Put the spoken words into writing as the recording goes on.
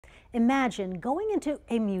Imagine going into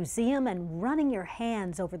a museum and running your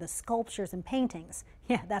hands over the sculptures and paintings.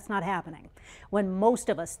 Yeah, that's not happening. When most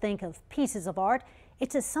of us think of pieces of art,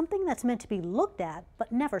 it's as something that's meant to be looked at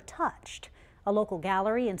but never touched. A local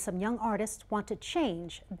gallery and some young artists want to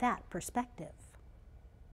change that perspective.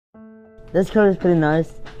 This color is pretty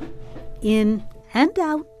nice. In and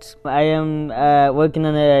out. I am working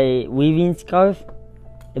on a weaving scarf,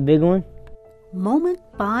 a big one. Moment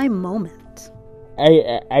by moment.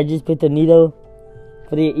 I just put the needle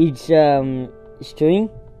for each string.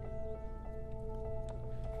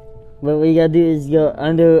 What we gotta do is go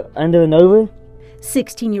under and over.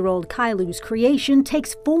 16-year-old KVUE's creation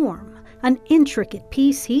takes form, an intricate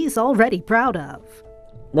piece he's already proud of.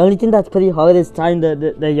 The only thing that's pretty hard is tying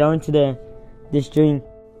the yarn to the string.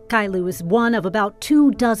 KVUE is one of about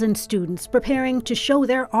 24 students preparing to show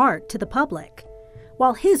their art to the public,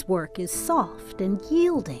 while his work is soft and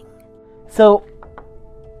yielding. So,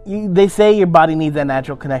 they say your body needs that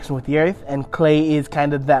natural connection with the earth, and clay is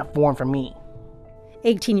kind of that form for me.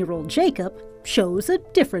 18-year-old Jacob shows a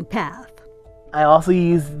different path. I also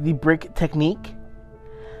use the brick technique.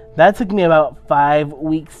 That took me about 5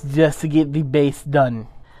 weeks just to get the base done.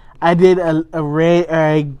 I did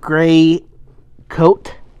a gray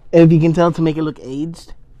coat, if you can tell, to make it look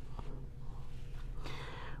aged,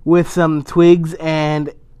 with some twigs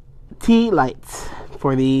and tea lights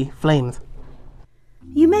for the flames.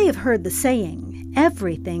 You may have heard the saying,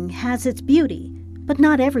 everything has its beauty, but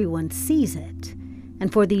not everyone sees it.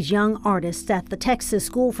 And for these young artists at the Texas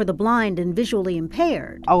School for the Blind and Visually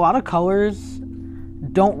Impaired, a lot of colors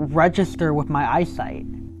don't register with my eyesight.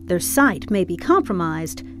 Their sight may be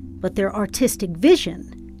compromised, but their artistic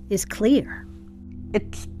vision is clear.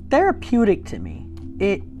 It's therapeutic to me.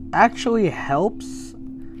 It actually helps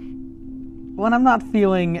when I'm not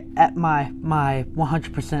feeling at my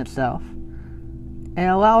 100% self. It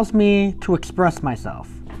allows me to express myself.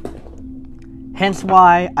 Hence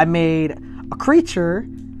why I made a creature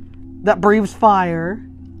that breathes fire,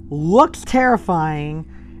 looks terrifying,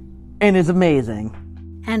 and is amazing.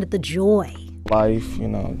 And the joy. Life,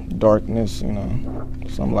 darkness,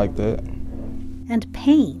 something like that. And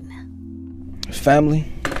pain. Family.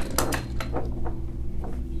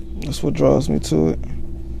 That's what draws me to it,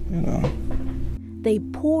 They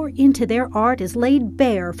pour into their art as laid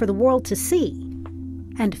bare for the world to see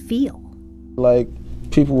and feel. Like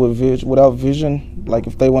people without vision, like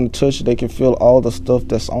if they want to touch it, they can feel all the stuff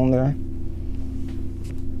that's on there.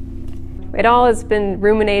 It all has been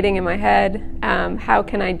ruminating in my head. How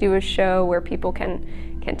can I do a show where people can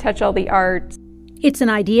touch all the art? It's an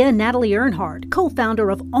idea Natalie Earnhardt, co-founder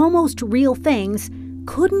of Almost Real Things,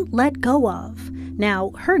 couldn't let go of.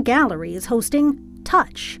 Now, her gallery is hosting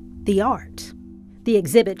Touch the Art. The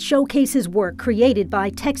exhibit showcases work created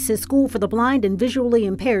by Texas School for the Blind and Visually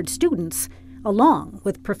Impaired students, along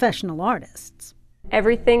with professional artists.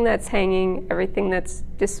 Everything that's hanging, everything that's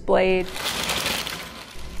displayed,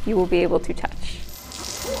 you will be able to touch.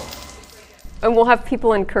 And we'll have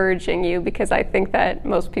people encouraging you, because I think that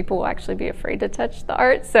most people will actually be afraid to touch the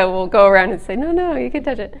art, so we'll go around and say, no, you can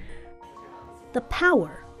touch it. The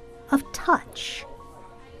power of touch.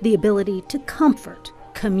 The ability to comfort,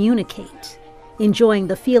 communicate, enjoying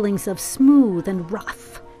the feelings of smooth and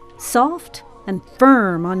rough, soft and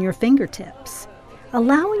firm on your fingertips,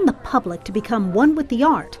 allowing the public to become one with the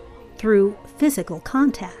art through physical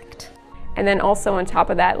contact. And then also on top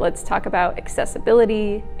of that, let's talk about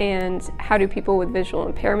accessibility and how do people with visual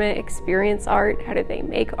impairment experience art? How do they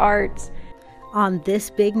make art? On this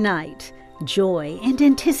big night, joy and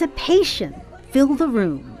anticipation fill the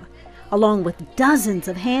room, along with dozens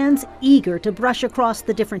of hands eager to brush across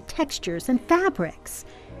the different textures and fabrics.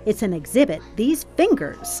 It's an exhibit these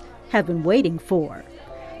fingers have been waiting for,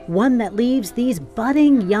 one that leaves these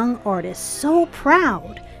budding young artists so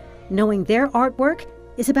proud, knowing their artwork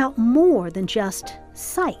is about more than just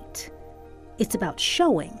sight. It's about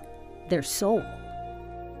showing their soul.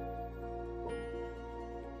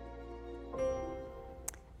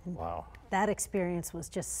 Wow. That experience was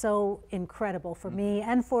just so incredible for me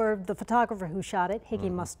and for the photographer who shot it, Hiki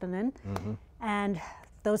Mustonen. And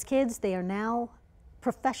those kids, they are now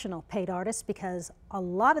professional paid artists because a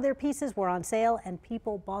lot of their pieces were on sale and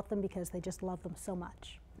people bought them because they just love them so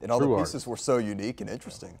much. And all the pieces were so unique and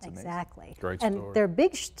interesting. It's exactly. Great and story. Their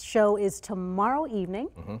big show is tomorrow evening,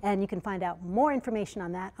 and you can find out more information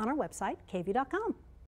on that on our website, kvue.com.